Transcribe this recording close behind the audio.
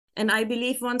And I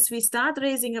believe once we start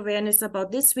raising awareness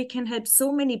about this, we can help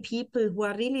so many people who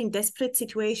are really in desperate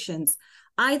situations,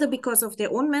 either because of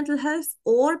their own mental health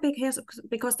or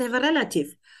because they have a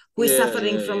relative who is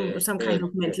suffering from some kind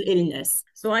of mental illness.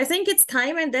 So I think it's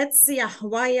time, and that's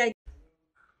why I.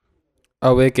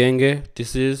 Awake Enge,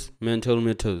 this is Mental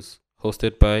Mythos,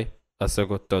 hosted by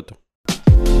Asago Toto.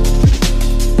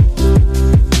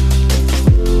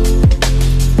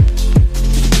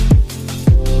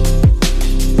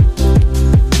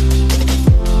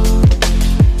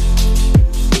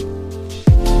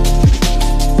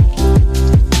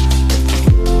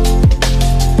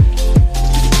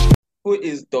 Who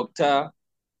is Dr.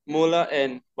 Mola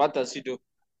and what does she do?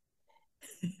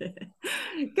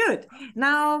 Good.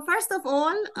 Now, first of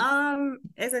all,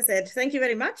 as I said, thank you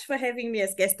very much for having me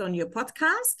as guest on your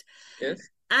podcast. Yes.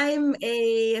 I'm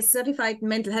a certified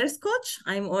mental health coach.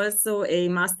 I'm also a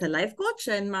master life coach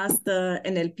and master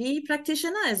NLP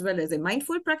practitioner, as well as a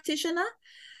mindful practitioner.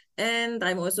 And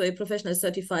I'm also a professional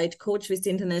certified coach with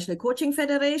the International Coaching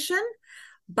Federation.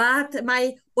 But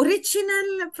my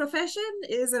original profession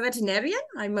is a veterinarian.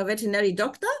 I'm a veterinary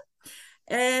doctor.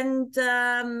 And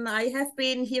I have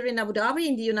been here in Abu Dhabi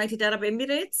in the United Arab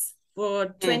Emirates for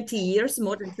 20 years,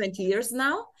 more than 20 years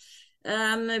now,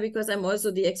 because I'm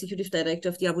also the executive director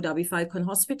of the Abu Dhabi Falcon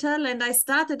Hospital. And I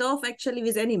started off actually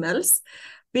with animals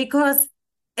because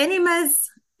animals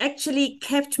actually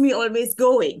kept me always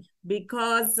going.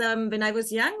 Because when I was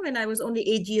young, when I was only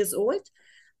 8 years old,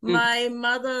 my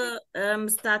mother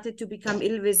started to become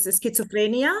ill with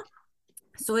schizophrenia.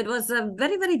 So it was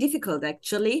very, very difficult,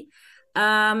 actually,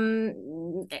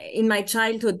 in my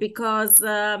childhood, because,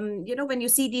 when you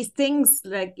see these things,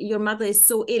 like your mother is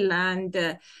so ill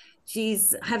and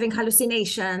she's having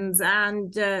hallucinations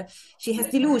and she has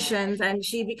delusions and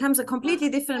she becomes a completely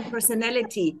different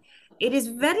personality. It is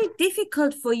very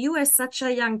difficult for you as such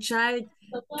a young child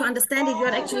to understand it.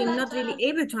 You're actually not really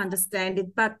able to understand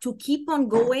it, but to keep on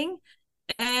going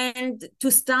and to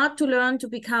start to learn to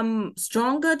become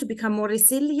stronger, to become more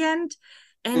resilient,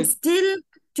 and still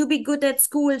to be good at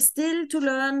school, still to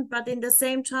learn, but in the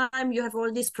same time, you have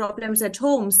all these problems at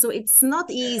home. So it's not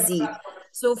easy.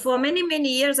 So for many, many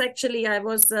years, actually, I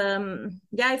was,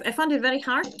 I found it very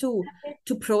hard to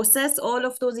process all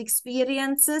of those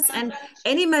experiences. And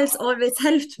animals always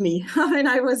helped me. When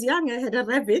I was young, I had a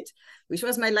rabbit, which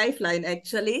was my lifeline,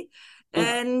 actually.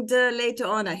 And later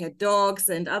on, I had dogs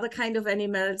and other kind of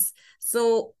animals.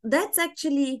 So that's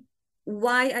actually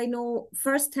why I know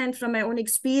firsthand from my own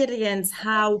experience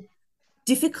how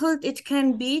difficult it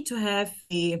can be to have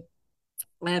a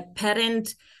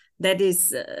parent that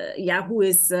is, who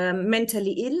is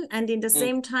mentally ill, and in the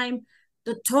same time,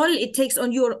 the toll it takes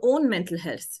on your own mental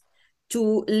health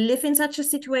to live in such a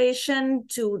situation,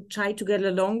 to try to get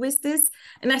along with this.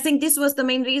 And I think this was the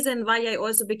main reason why I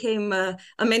also became a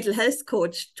mental health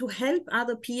coach, to help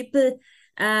other people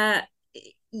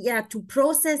to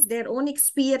process their own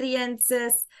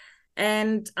experiences.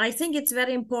 And I think it's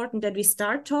very important that we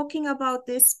start talking about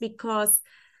this, because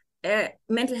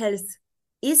mental health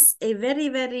is a very,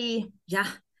 very,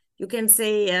 you can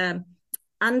say,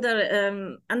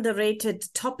 underrated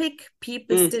topic.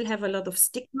 People still have a lot of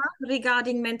stigma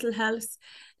regarding mental health.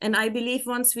 And I believe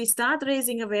once we start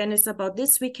raising awareness about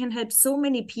this, we can help so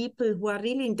many people who are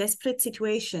really in desperate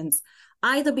situations,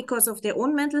 either because of their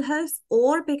own mental health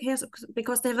or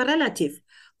because they have a relative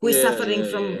who is suffering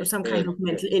from some kind of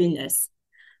mental illness.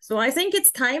 So I think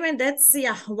it's time, and that's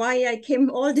why I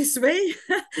came all this way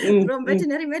from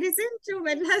veterinary medicine to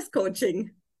mental health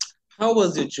coaching. How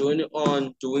was the journey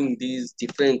on doing these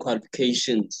different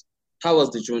qualifications? How was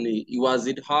the journey? Was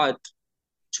it hard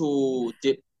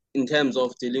in terms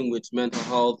of dealing with mental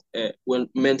health,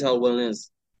 mental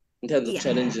wellness, in terms of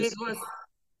challenges?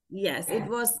 It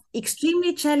was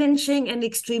extremely challenging and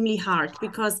extremely hard,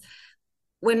 because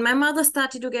when my mother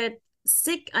started to get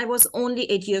sick, I was only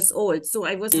 8 years old. So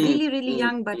I was really, really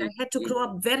young, but I had to grow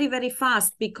up very, very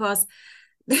fast, because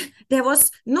there was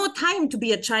no time to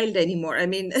be a child anymore. I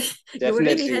mean, you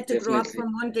really had to grow up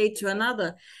from one day to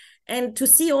another. And to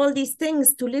see all these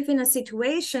things, to live in a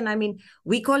situation, I mean,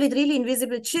 we call it really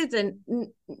invisible children.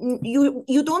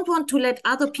 You don't want to let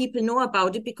other people know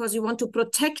about it, because you want to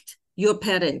protect your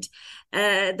parent,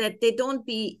 that they don't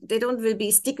will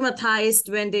be stigmatized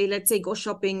when they, let's say, go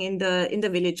shopping in the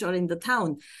village or in the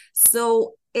town.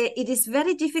 So it is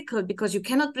very difficult, because you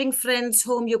cannot bring friends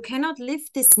home. You cannot live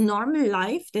this normal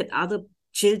life that other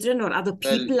children or other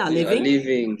people are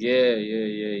living.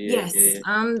 Yes.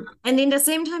 And in the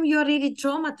same time, you are really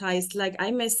traumatized. Like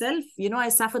I myself, I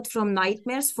suffered from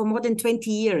nightmares for more than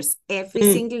 20 years. Every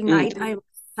single night I was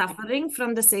suffering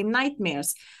from the same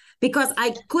nightmares. because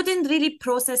I couldn't really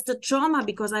process the trauma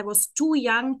because I was too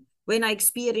young when I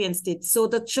experienced it. So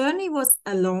the journey was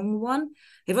a long one.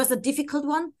 It was a difficult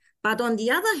one. But on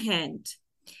the other hand,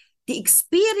 the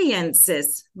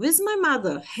experiences with my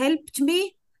mother helped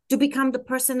me to become the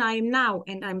person I am now.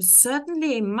 And I'm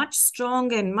certainly a much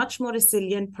stronger and much more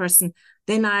resilient person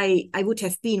than I would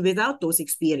have been without those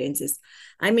experiences.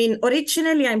 I mean,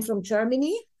 originally I'm from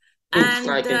Germany, and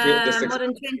I can hear this. more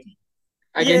than 20.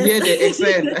 I can hear the Yes.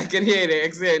 accent. I can hear the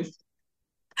accent.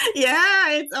 Yeah,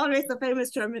 it's always the famous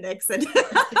German accent.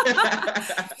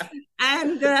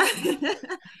 And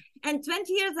and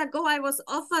 20 years ago, I was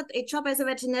offered a job as a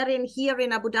veterinarian here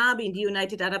in Abu Dhabi in the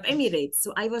United Arab Emirates.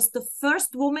 So I was the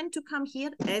first woman to come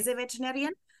here as a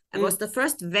veterinarian. I was the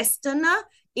first Westerner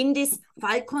in this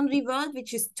falconry world,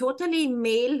 which is totally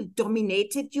male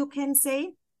dominated, you can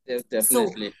say. Yes, So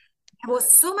definitely. there was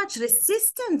so much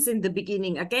resistance in the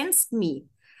beginning against me.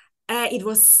 It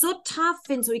was so tough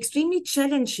and so extremely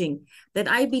challenging that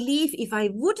I believe if I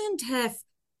wouldn't have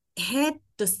had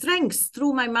the strength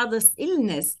through my mother's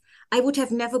illness, I would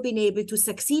have never been able to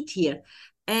succeed here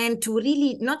and to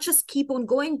really not just keep on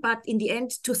going, but in the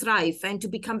end to thrive and to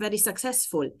become very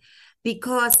successful.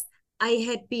 Because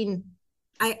I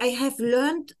have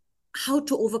learned how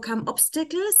to overcome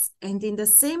obstacles, and in the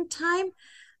same time,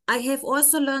 I have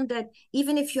also learned that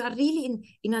even if you are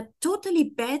really in a totally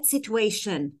bad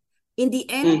situation, in the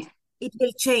end, it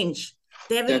will change.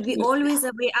 There will be Definitely. always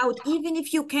a way out, even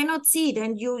if you cannot see it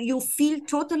and you feel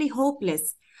totally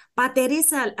hopeless. But there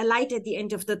is a light at the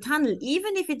end of the tunnel,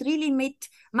 even if it really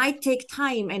might take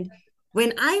time. And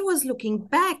when I was looking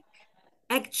back,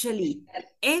 actually,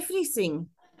 everything,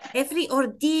 every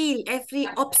ordeal, every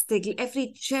obstacle,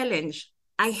 every challenge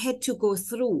I had to go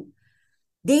through,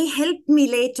 they helped me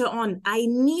later on. I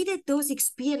needed those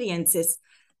experiences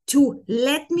to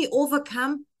let me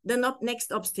overcome the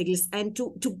next obstacles and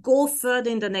to go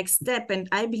further in the next step. And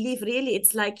I believe really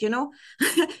it's like,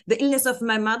 the illness of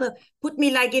my mother put me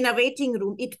like in a waiting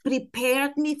room. It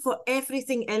prepared me for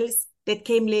everything else that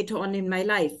came later on in my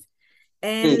life.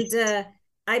 And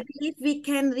I believe we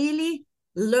can really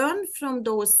learn from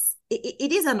those.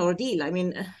 It is an ordeal. I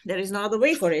mean, there is no other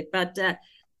way for it, but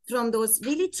from those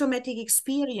really traumatic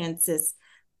experiences.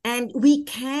 And we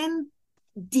can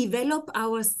develop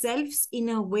ourselves in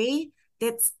a way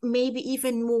that's maybe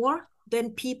even more than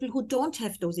people who don't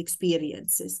have those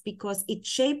experiences, because it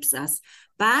shapes us.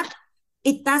 But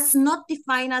it does not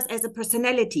define us as a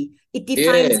personality. It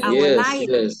defines our life,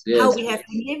 how we have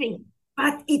been living.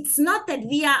 But it's not that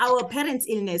we are our parents'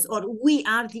 illness or we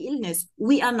are the illness.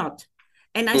 We are not.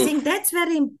 And I think that's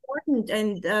very important.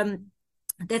 And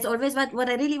that's always what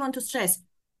I really want to stress.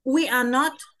 We are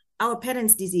not our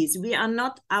parents' disease. We are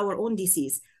not our own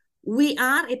disease. We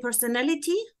are a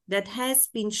personality that has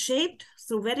been shaped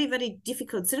through very, very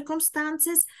difficult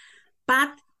circumstances, but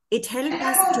it helped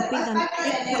us to build an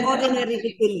extraordinary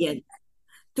resilience,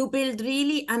 to build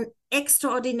really an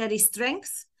extraordinary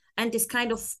strength and this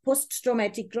kind of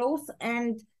post-traumatic growth.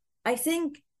 And I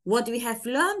think what we have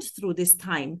learned through this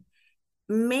time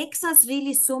makes us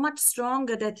really so much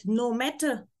stronger that no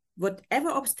matter whatever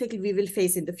obstacle we will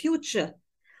face in the future,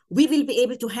 we will be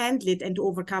able to handle it and to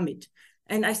overcome it.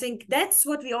 And I think that's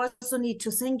what we also need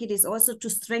to think. It is also to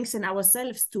strengthen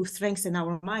ourselves, to strengthen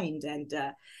our mind, and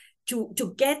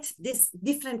to get this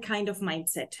different kind of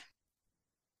mindset.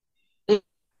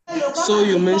 So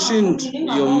you mentioned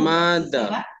your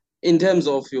mother, in terms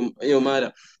of your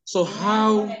mother. So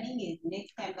how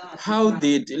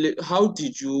did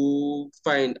you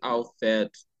find out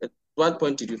that, at what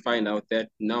point did you find out that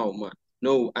no,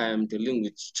 I am dealing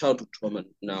with childhood trauma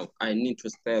now. I need to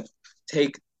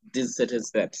take these certain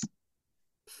steps?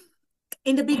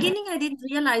 In the beginning, I didn't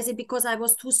realize it because I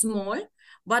was too small.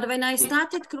 But when I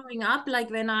started growing up, like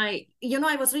when I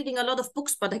was reading a lot of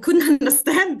books, but I couldn't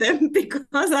understand them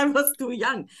because I was too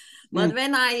young. But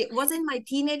when I was in my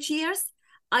teenage years,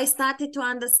 I started to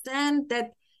understand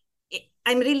that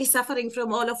I'm really suffering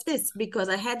from all of this because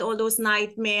I had all those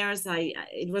nightmares.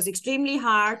 It was extremely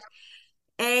hard.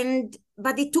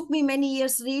 But it took me many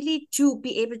years really to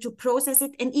be able to process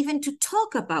it and even to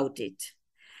talk about it.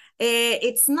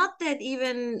 It's not that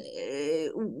even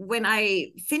when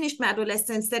I finished my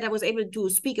adolescence that I was able to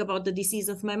speak about the disease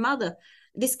of my mother.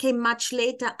 This came much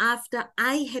later after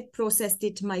I had processed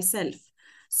it myself.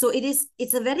 So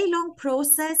it's a very long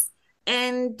process.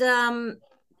 And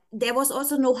there was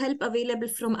also no help available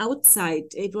from outside.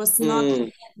 It was not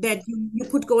that you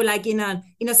could go like in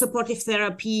a supportive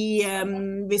therapy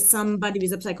with somebody,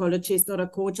 with a psychologist or a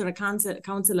coach or a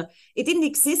counselor. It didn't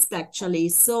exist actually.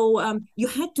 So you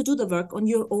had to do the work on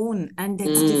your own, and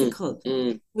that's difficult.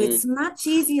 It's much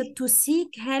easier to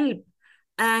seek help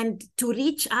and to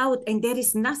reach out, and there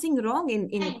is nothing wrong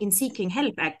in seeking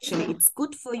help. Actually, it's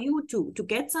good for you to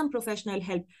get some professional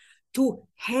help to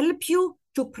help you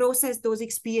to process those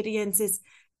experiences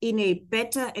in a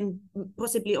better and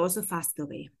possibly also faster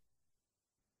way.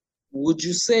 Would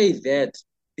you say that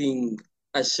being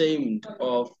ashamed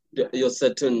of your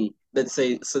certain, let's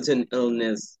say, certain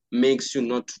illness makes you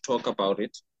not to talk about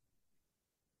it?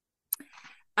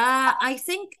 I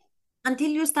think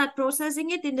until you start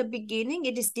processing it in the beginning,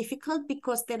 it is difficult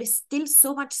because there is still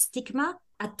so much stigma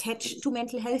attached to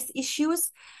mental health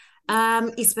issues.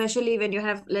 Especially when you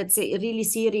have, let's say, really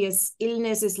serious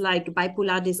illnesses like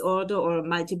bipolar disorder or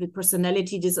multiple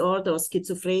personality disorder or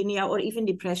schizophrenia or even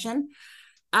depression.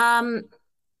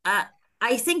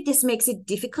 I think this makes it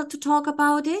difficult to talk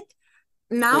about it.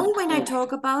 Now, when I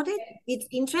talk about it, it's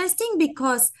interesting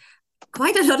because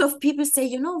quite a lot of people say,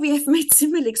 we have made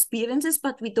similar experiences,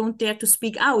 but we don't dare to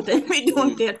speak out and we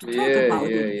don't dare to talk about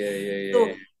it.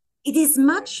 So it is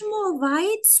much more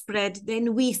widespread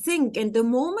than we think. And the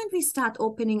moment we start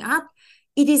opening up,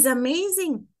 it is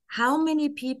amazing how many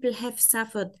people have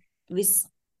suffered with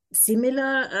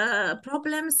similar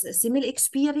problems, similar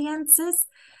experiences.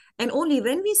 And only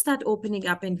when we start opening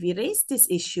up and we raise this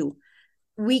issue,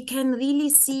 we can really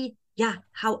see,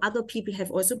 how other people have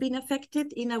also been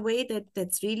affected in a way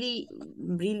that's really,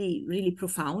 really, really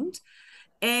profound.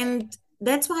 And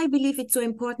that's why I believe it's so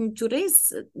important to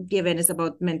raise the awareness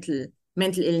about mental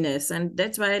illness. And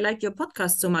that's why I like your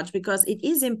podcast so much, because it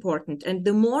is important. And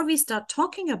the more we start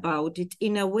talking about it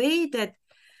in a way that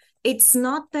it's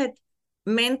not that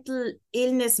mental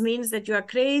illness means that you are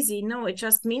crazy. No, it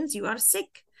just means you are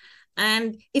sick.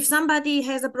 And if somebody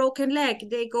has a broken leg,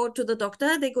 they go to the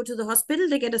doctor, they go to the hospital,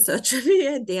 they get a surgery,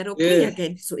 and they're okay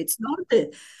again. So it's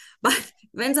normal. But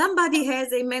when somebody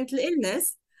has a mental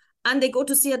illness and they go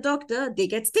to see a doctor, they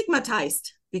get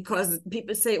stigmatized because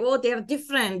people say, oh, they're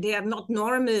different, they are not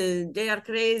normal, they are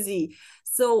crazy.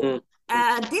 So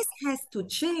this has to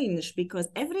change, because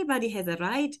everybody has a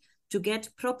right to get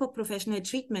proper professional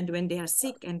treatment when they are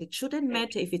sick, and it shouldn't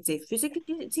matter if it's a physical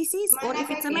disease or if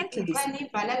it's a mental disease.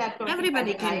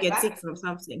 Everybody can get sick from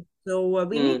something. So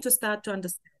we need to start to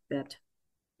understand that.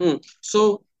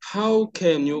 So how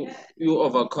can you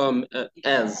overcome,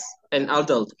 as an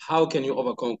adult, how can you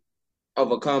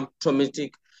overcome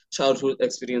traumatic childhood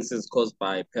experiences caused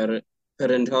by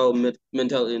parental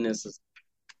mental illnesses?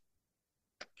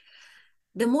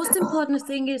 The most important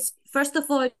thing is, first of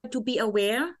all, to be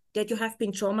aware that you have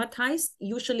been traumatized,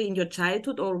 usually in your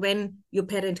childhood or when your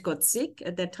parent got sick,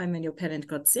 at that time when your parent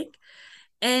got sick,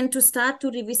 and to start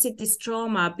to revisit this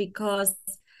trauma, because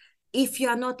if you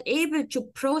are not able to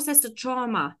process the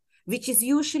trauma, which is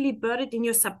usually buried in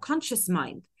your subconscious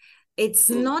mind, it's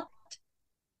not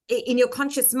in your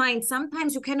conscious mind.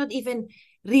 Sometimes you cannot even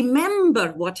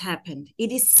remember what happened.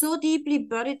 It is so deeply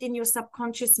buried in your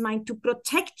subconscious mind to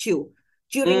protect you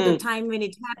during the time when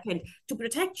it happened, to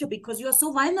protect you, because you are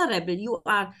so vulnerable. You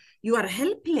are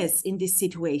helpless in this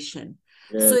situation.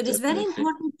 So it is very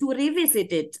important to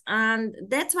revisit it. And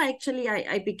that's why actually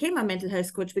I became a mental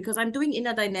health coach, because I'm doing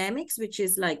inner dynamics, which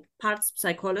is like parts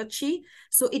psychology.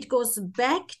 So it goes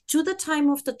back to the time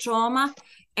of the trauma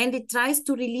and it tries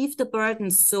to relieve the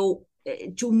burdens. So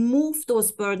to move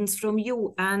those burdens from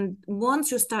you. And once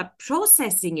you start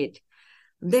processing it,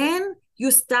 then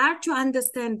you start to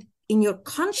understand in your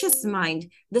conscious mind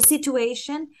the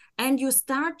situation, and you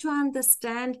start to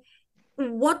understand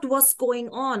what was going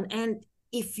on. And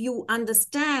if you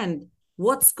understand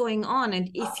what's going on, and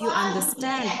if you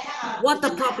understand what the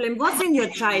problem was in your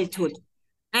childhood,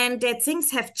 and that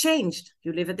things have changed,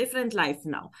 you live a different life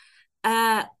now,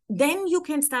 then you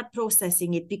can start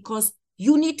processing it, because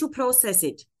you need to process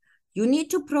it. You need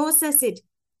to process it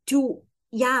to,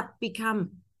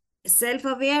 become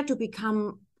self-aware, to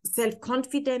become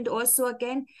self-confident also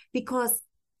again, because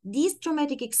these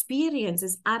traumatic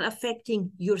experiences are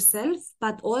affecting yourself,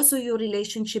 but also your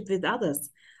relationship with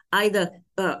others, either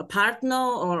a partner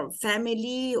or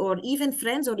family or even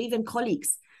friends or even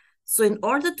colleagues. So in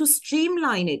order to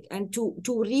streamline it and to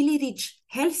really reach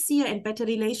healthier and better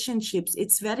relationships,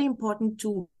 it's very important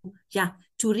to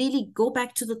really go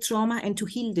back to the trauma and to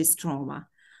heal this trauma.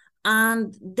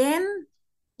 And then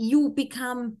you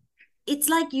become, it's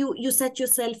like you set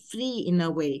yourself free in a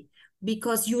way,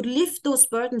 because you lift those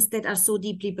burdens that are so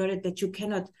deeply buried that you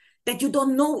cannot that you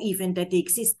don't know even that they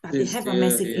exist, but they have a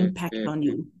massive impact on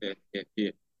you.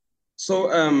 So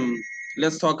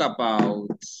let's talk about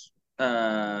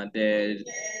the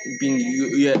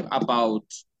being about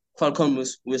Falcon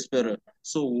Whisperer.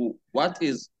 So what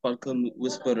is Falcon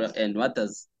Whisperer and what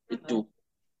does it do?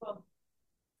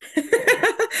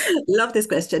 Love this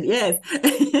question. Yes.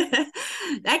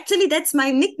 Actually, that's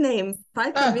my nickname,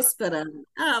 Falcon Whisperer.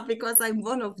 Because I'm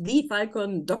one of the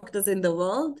Falcon doctors in the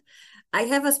world. I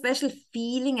have a special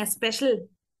feeling, a special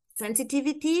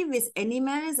sensitivity with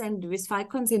animals and with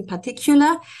falcons in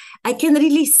particular. I can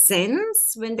really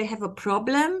sense when they have a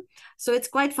problem. So it's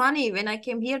quite funny. When I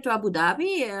came here to Abu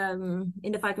Dhabi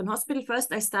in the Falcon Hospital,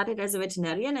 first I started as a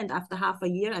veterinarian, and after half a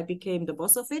year, I became the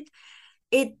boss of it.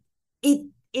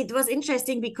 It was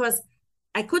interesting because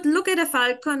I could look at a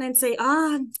falcon and say,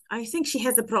 I think she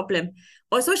has a problem.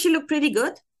 Also, she looked pretty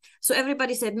good. So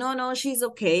everybody said, no, she's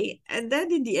okay. And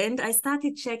then in the end, I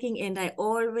started checking and I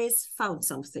always found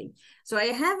something. So I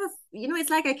have it's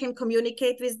like I can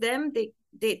communicate with them.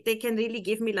 They can really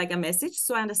give me like a message.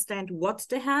 So I understand what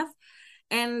they have.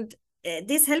 And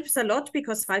this helps a lot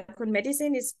because falcon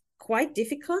medicine is quite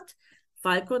difficult.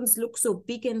 Falcons look so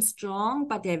big and strong,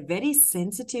 but they're very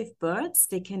sensitive birds.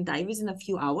 They can die within a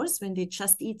few hours when they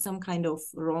just eat some kind of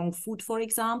wrong food, for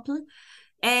example.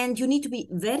 And you need to be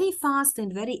very fast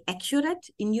and very accurate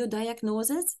in your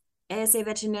diagnosis as a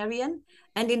veterinarian.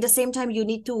 And in the same time, you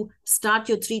need to start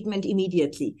your treatment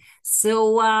immediately.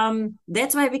 So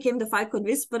that's why I became the Falcon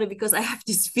Whisperer, because I have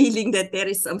this feeling that there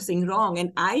is something wrong.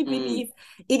 And I believe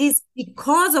it is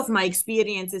because of my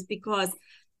experiences, because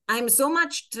I'm so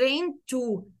much trained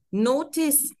to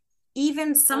notice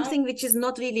even something which is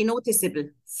not really noticeable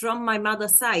from my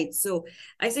mother's side. So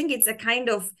I think it's a kind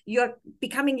of, you're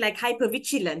becoming like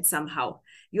hypervigilant somehow.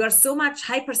 You are so much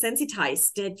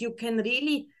hypersensitized that you can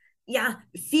really,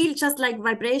 feel just like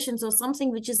vibrations or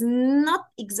something which is not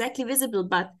exactly visible,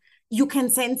 but you can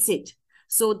sense it.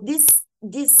 So these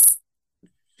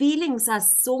feelings are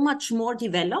so much more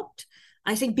developed.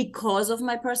 I think because of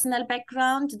my personal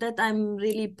background, that I'm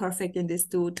really perfect in this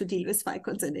to deal with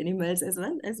falcons and animals as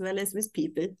well as with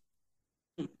people.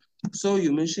 So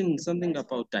you mentioned something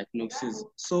about diagnosis.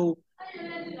 So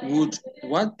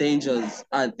what dangers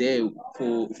are there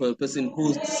for a person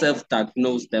who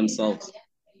self-diagnosed themselves?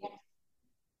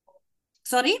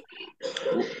 Sorry?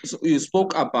 So you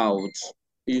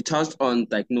touched on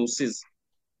diagnosis,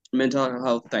 mental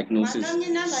health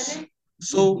diagnosis.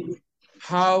 So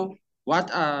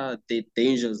what are the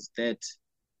dangers that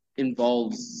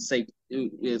involves a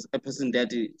person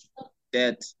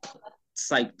that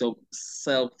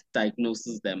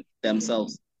self-diagnoses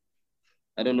themselves?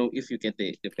 I don't know if you get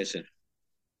the question.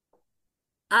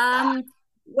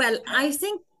 Well, I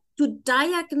think to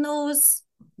diagnose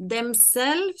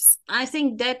themselves, I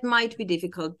think that might be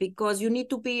difficult because you need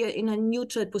to be in a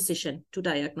neutral position to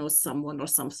diagnose someone or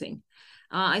something.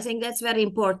 I think that's very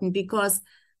important because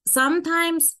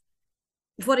sometimes,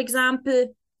 for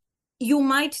example, you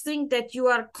might think that you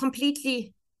are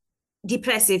completely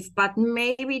depressive, but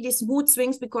maybe this mood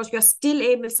swings because you're still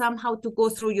able somehow to go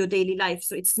through your daily life.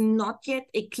 So it's not yet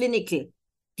a clinical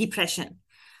depression.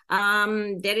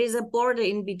 There is a border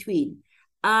in between.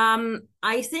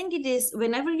 I think it is,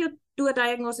 whenever you do a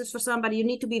diagnosis for somebody, you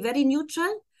need to be very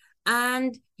neutral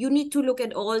and you need to look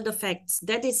at all the facts.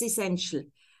 That is essential.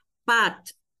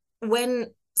 But when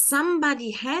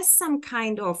somebody has some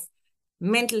kind of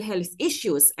mental health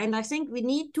issues, and I think we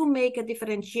need to make a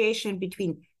differentiation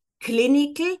between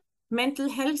clinical mental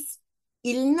health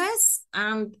illness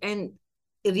and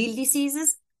real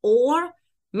diseases, or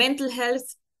mental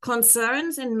health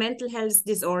concerns and mental health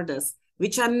disorders,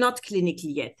 which are not clinical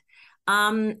yet.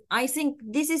 I think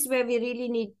this is where we really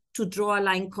need to draw a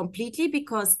line completely,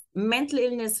 because mental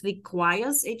illness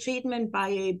requires a treatment by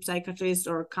a psychiatrist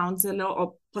or a counselor,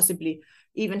 or possibly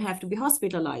even have to be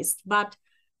hospitalized. But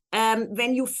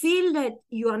when you feel that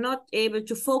you are not able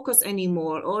to focus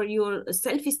anymore, or your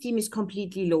self-esteem is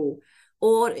completely low,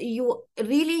 or you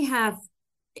really have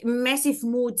massive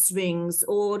mood swings,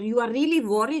 or you are really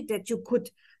worried that you could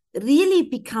really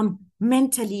become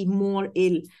mentally more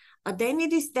ill, then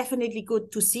it is definitely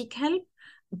good to seek help,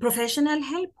 professional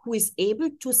help, who is able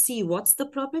to see what's the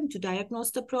problem, to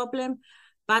diagnose the problem.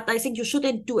 But I think you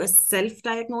shouldn't do a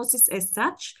self-diagnosis as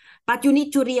such, but you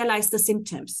need to realize the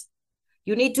symptoms.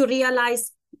 You need to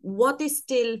realize what is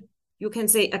still, you can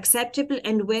say, acceptable,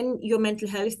 and when your mental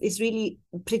health is really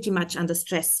pretty much under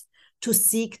stress, to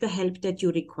seek the help that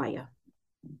you require.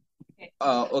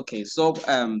 Okay, so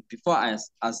before I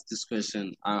ask this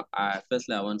question,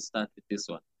 firstly I want to start with this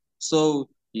one. So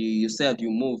you said you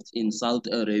moved in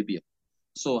Saudi Arabia.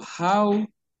 So how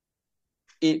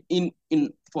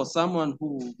for someone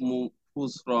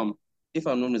who's from, if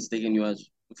I'm not mistaken, you are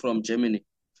from Germany,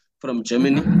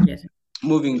 Yes.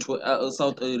 moving to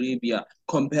Saudi Arabia,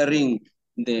 comparing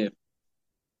the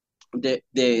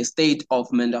state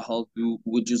of mental health,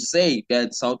 would you say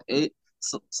that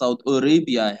Saudi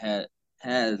Arabia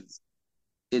has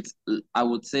it's, I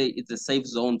would say it's a safe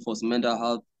zone for mental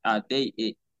health? Are they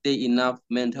enough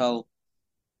mental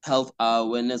health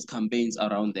awareness campaigns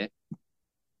around there?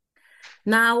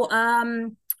 Now,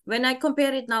 when I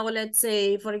compare it now, let's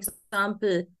say, for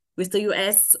example, with the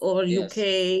US or Yes.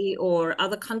 UK or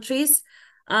other countries,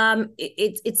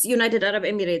 it's United Arab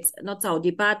Emirates, not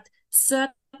Saudi, but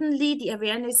certainly the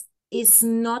awareness is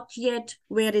not yet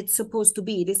where it's supposed to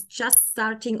be. It is just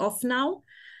starting off now.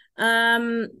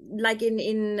 Like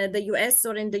in the US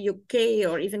or in the UK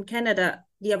or even Canada,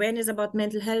 the awareness about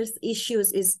mental health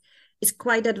issues is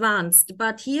quite advanced.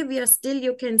 But here we are still,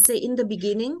 you can say, in the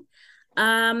beginning.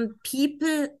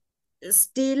 People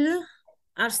still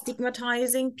are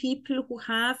stigmatizing people who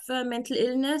have mental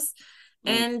illness.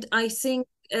 And I think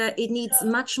it needs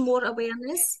much more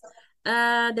awareness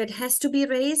that has to be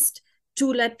raised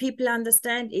to let people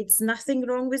understand it's nothing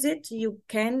wrong with it. You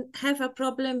can have a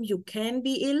problem, you can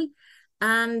be ill,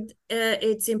 and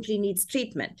it simply needs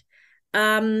treatment.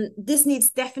 This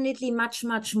needs definitely much,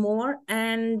 much more.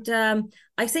 And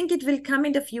I think it will come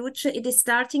in the future. It is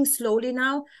starting slowly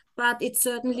now, but it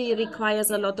certainly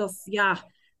requires a lot of,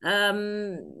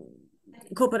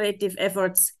 cooperative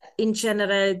efforts in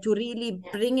general to really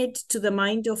bring it to the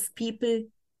mind of people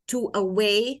to a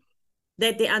way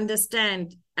that they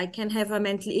understand I can have a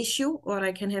mental issue or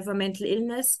I can have a mental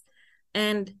illness,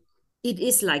 and it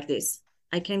is like this.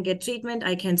 I can get treatment,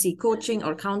 I can see coaching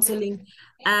or counseling,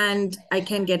 and I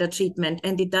can get a treatment.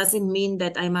 And it doesn't mean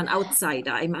that I'm an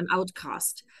outsider, I'm an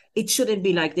outcast. It shouldn't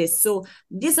be like this. So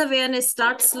this awareness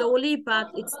starts slowly,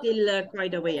 but it's still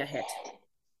quite a way ahead.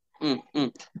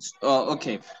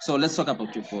 Okay, so let's talk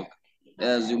about your book.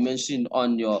 As you mentioned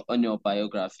on your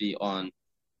biography on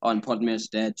Podmatch,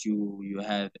 that you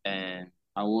have an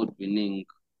award-winning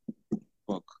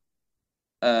book.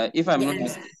 If I'm not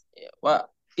Yes.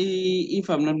 if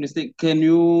I'm not mistaken, can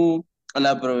you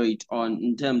elaborate on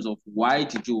in terms of why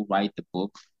did you write the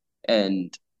book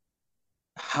and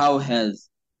how has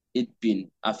it been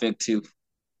effective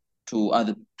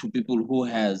to people who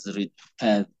have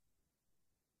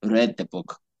read the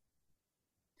book?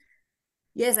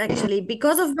 Yes, actually,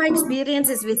 because of my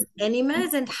experiences with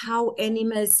animals and how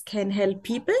animals can help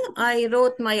people, I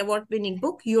wrote my award-winning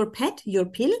book, Your Pet, Your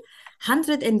Pill,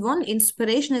 101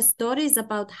 inspirational stories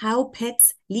about how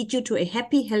pets lead you to a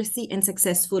happy, healthy, and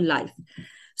successful life.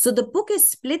 So the book is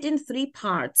split in 3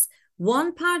 parts.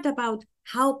 One part about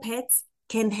how pets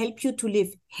can help you to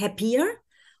live happier,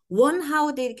 one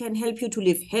how they can help you to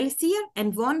live healthier,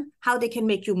 and one how they can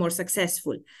make you more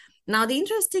successful. Now, the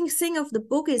interesting thing of the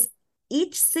book is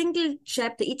each single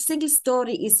chapter, each single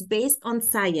story is based on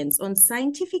science, on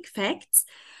scientific facts.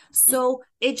 So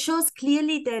it shows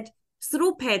clearly that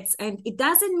through pets, and it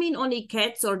doesn't mean only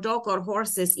cats or dog or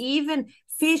horses, even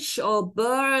fish or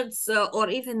birds or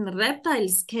even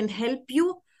reptiles can help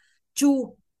you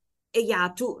to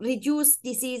reduce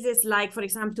diseases like, for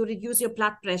example, to reduce your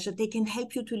blood pressure. They can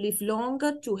help you to live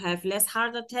longer, to have less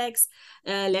heart attacks,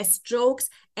 less strokes,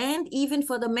 and even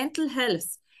for the mental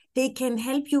health. They can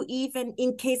help you even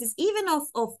in cases even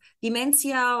of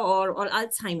dementia or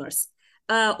Alzheimer's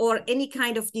or any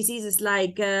kind of diseases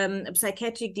like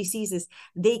psychiatric diseases.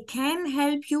 They can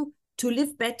help you to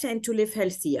live better and to live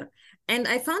healthier. And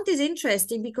I found this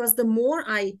interesting because the more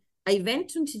I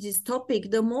went into this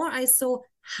topic, the more I saw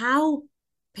how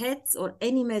pets or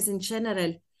animals in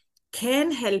general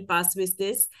can help us with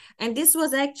this. And this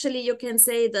was actually, you can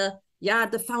say, the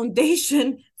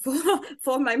foundation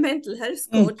for my mental health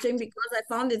coaching, because I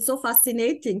found it so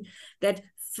fascinating that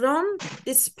from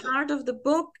this part of the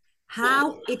book,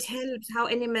 how it helps, how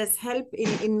animals help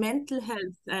in mental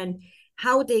health, and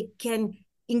how they can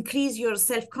increase your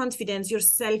self-confidence, your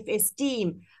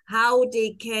self-esteem, how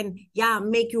they can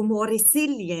make you more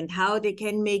resilient, how they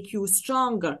can make you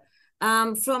stronger.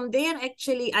 From there,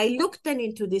 actually, I looked then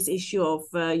into this issue of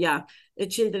the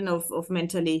children of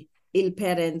mentally ill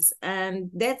parents. And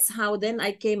that's how then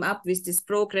I came up with this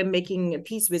program, Making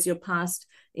Peace with Your Past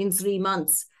in 3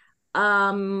 months,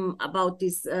 about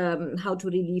this, how to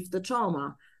relieve the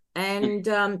trauma. And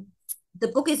the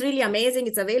book is really amazing.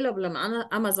 It's available on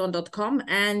Amazon.com,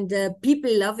 and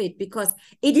people love it because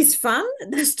it is fun.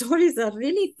 The stories are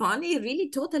really funny, really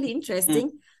totally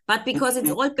interesting, but because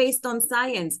it's all based on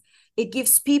science, it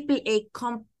gives people a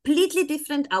completely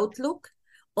different outlook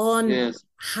on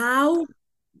how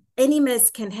animals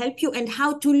can help you and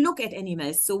how to look at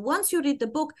animals. So once you read the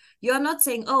book, you're not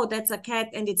saying, oh, that's a cat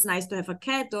and it's nice to have a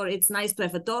cat, or it's nice to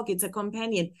have a dog, it's a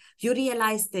companion. You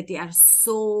realize that they are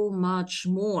so much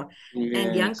more.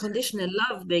 And the unconditional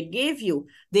love they give you,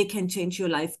 they can change your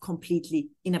life completely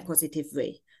in a positive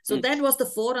way. So that was the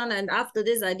forerunner. And after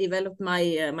this, I developed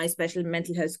my my special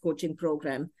mental health coaching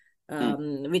program,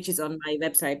 which is on my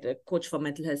website,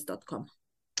 coachformentalhealth.com.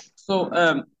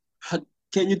 So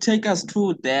can you take us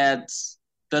through that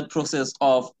process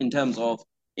of, in terms of,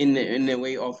 in a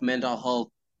way of mental health?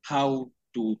 How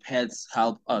do pets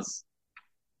help us?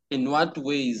 In what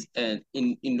ways, and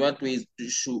in what ways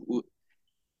should,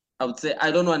 I would say,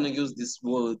 I don't want to use this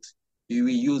word,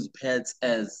 we use pets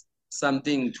as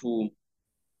something to,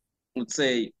 would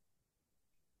say,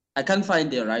 I can't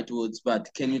find the right words, but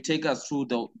can you take us through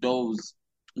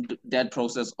that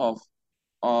process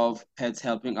of pets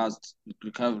helping us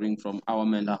recovering from our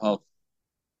mental health?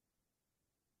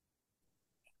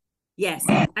 Yes,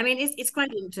 I mean, it's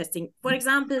quite interesting. For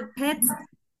example, pets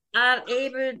are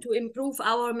able to improve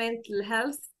our mental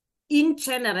health in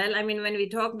general. I mean, when we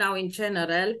talk now in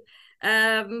general,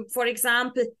 for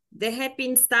example, there have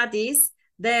been studies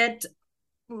that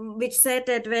which said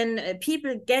that when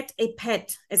people get a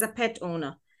pet as a pet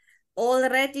owner,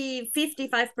 already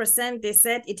 55% they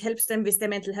said it helps them with their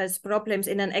mental health problems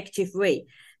in an active way.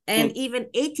 And even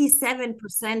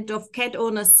 87% of cat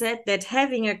owners said that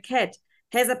having a cat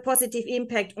has a positive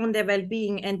impact on their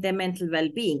well-being and their mental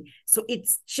well-being. So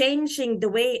it's changing the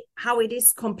way how it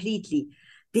is completely.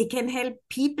 They can help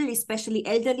people, especially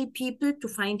elderly people, to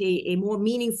find a more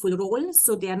meaningful role,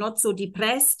 so they are not so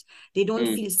depressed. They don't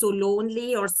feel so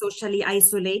lonely or socially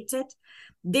isolated.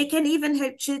 They can even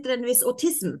help children with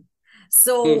autism.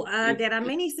 So there are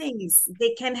many things.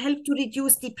 They can help to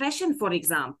reduce depression, for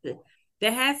example.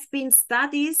 There have been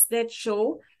studies that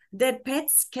show that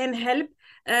pets can help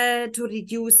to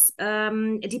reduce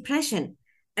depression.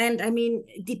 And I mean,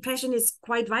 depression is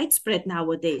quite widespread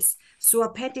nowadays. So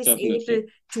a pet is able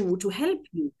to help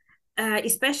you,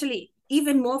 especially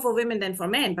even more for women than for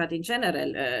men, but in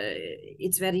general,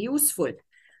 it's very useful.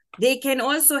 They can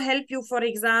also help you, for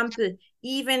example,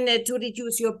 even to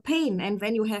reduce your pain. And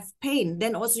when you have pain,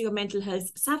 then also your mental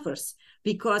health suffers,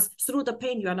 because through the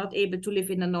pain, you are not able to live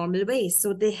in a normal way.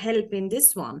 So they help in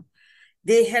this one.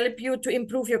 They help you to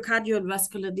improve your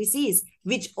cardiovascular disease,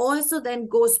 which also then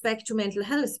goes back to mental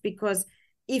health, because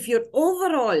if your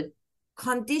overall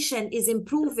condition is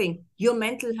improving, your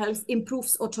mental health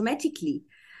improves automatically.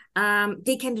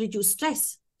 They can reduce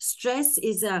stress. Stress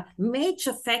is a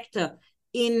major factor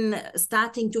in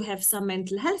starting to have some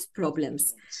mental health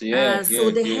problems.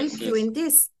 So they help you in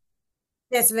this.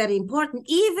 That's very important.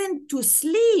 Even to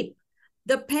sleep,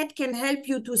 the pet can help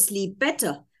you to sleep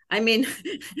better. I mean,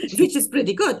 which is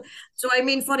pretty good. So, I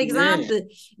mean, for example,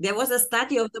 there was a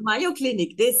study of the Mayo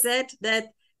Clinic. They said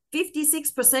that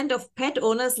 56% of pet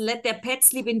owners let their pet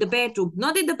sleep in the bedroom,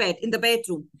 not in the bed, in the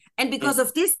bedroom. And because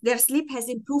of this, their sleep has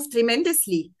improved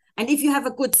tremendously. And if you have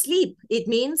a good sleep, it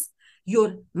means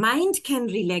your mind can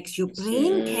relax, your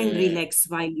brain can relax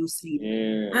while you sleep.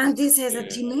 And this has a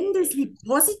tremendously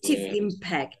positive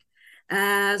impact.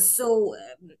 So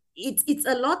it's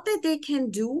a lot that they can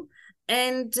do.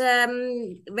 And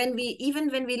when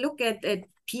we look at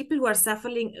people who are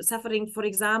suffering, for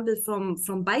example,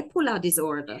 from bipolar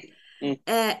disorder,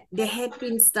 there have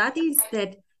been studies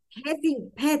that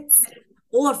having pets,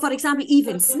 or for example,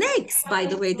 even snakes, by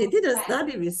the way, they did a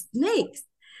study with snakes,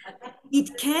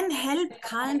 it can help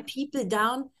calm people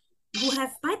down who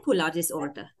have bipolar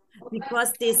disorder,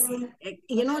 because this,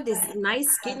 this nice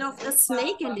skin of the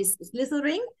snake and this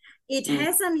slithering, it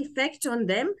has an effect on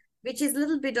them, which is a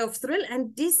little bit of thrill.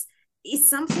 And this is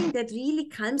something that really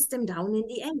calms them down in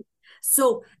the end.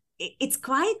 So it's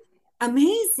quite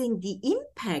amazing the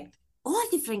impact all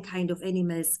different kind of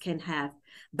animals can have.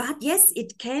 But yes,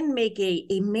 it can make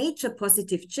a major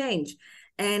positive change.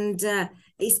 And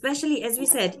especially, as we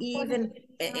said, even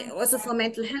also for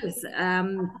mental health.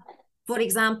 For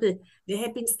example, there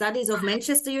have been studies of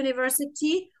Manchester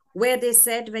University where they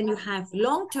said when you have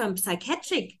long-term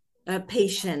psychiatric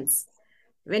patients,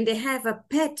 when they have a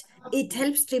pet, it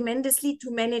helps tremendously to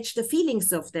manage the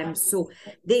feelings of them. So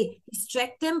they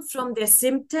distract them from their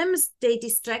symptoms, they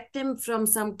distract them from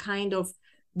some kind of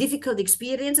difficult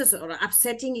experiences or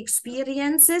upsetting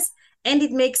experiences, and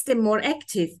it makes them more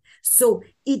active. So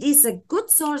it is a good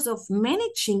source of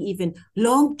managing even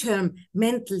long-term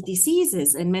mental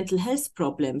diseases and mental health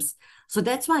problems. So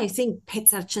that's why I think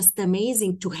pets are just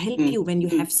amazing to help you when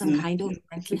you have some kind of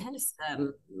mental health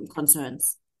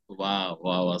concerns.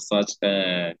 Wow, such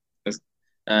a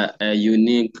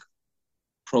unique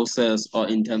process or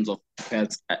in terms of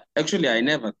pets. Actually, I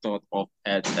never thought of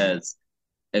pets as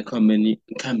a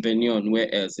companion,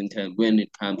 whereas when it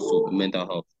comes to mental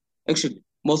health. Actually,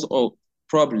 most of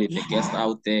probably the guests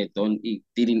out there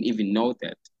didn't even know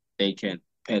that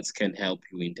pets can help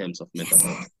you in terms of mental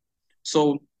health.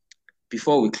 So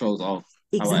before we close off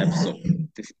our episode,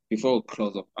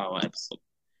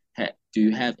 do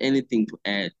you have anything to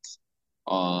add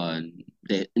on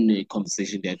in the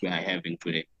conversation that we are having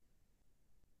today?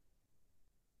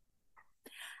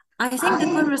 I think the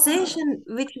conversation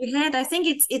which we had, I think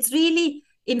it's really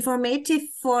informative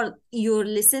for your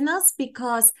listeners,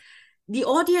 because the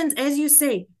audience, as you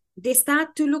say, they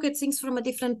start to look at things from a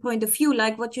different point of view,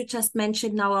 like what you just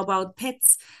mentioned now about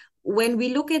pets. When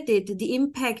we look at it, the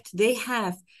impact they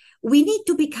have, we need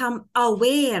to become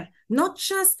aware, not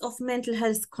just of mental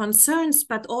health concerns,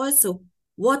 but also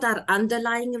what are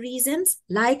underlying reasons,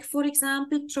 like, for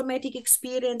example, traumatic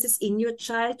experiences in your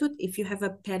childhood, if you have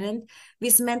a parent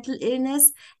with mental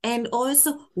illness, and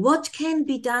also what can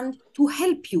be done to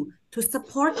help you, to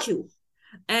support you.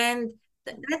 And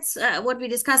that's what we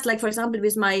discussed, like, for example,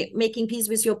 with my Making Peace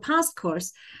with Your Past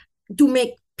course, to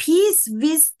make peace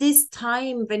with this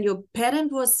time when your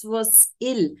parent was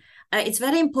ill. It's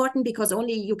very important, because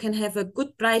only you can have a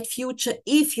good, bright future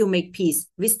if you make peace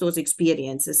with those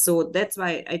experiences. So that's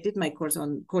why I did my course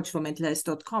on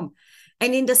coachformentalhealth.com.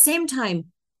 And in the same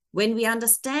time, when we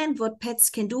understand what pets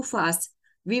can do for us,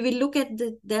 we will look at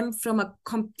them from a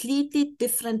completely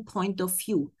different point of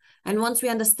view. And once we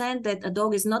understand that a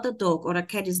dog is not a dog, or a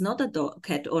cat is not a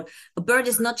cat, or a bird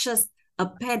is not just a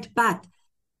pet, but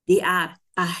they are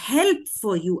a help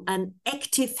for you, an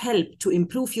active help to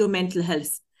improve your mental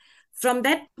health. From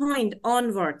that point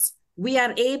onwards, we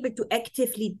are able to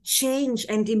actively change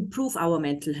and improve our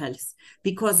mental health.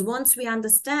 Because once we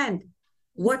understand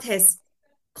what has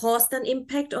caused an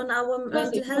impact on our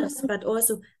mental health, but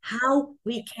also how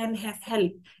we can have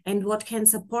help and what can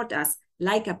support us,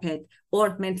 like a pet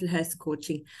or mental health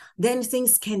coaching, then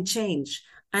things can change.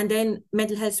 And then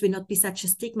mental health will not be such a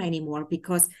stigma anymore,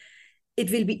 because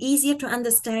it will be easier to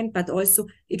understand, but also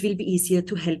it will be easier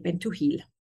to help and to heal.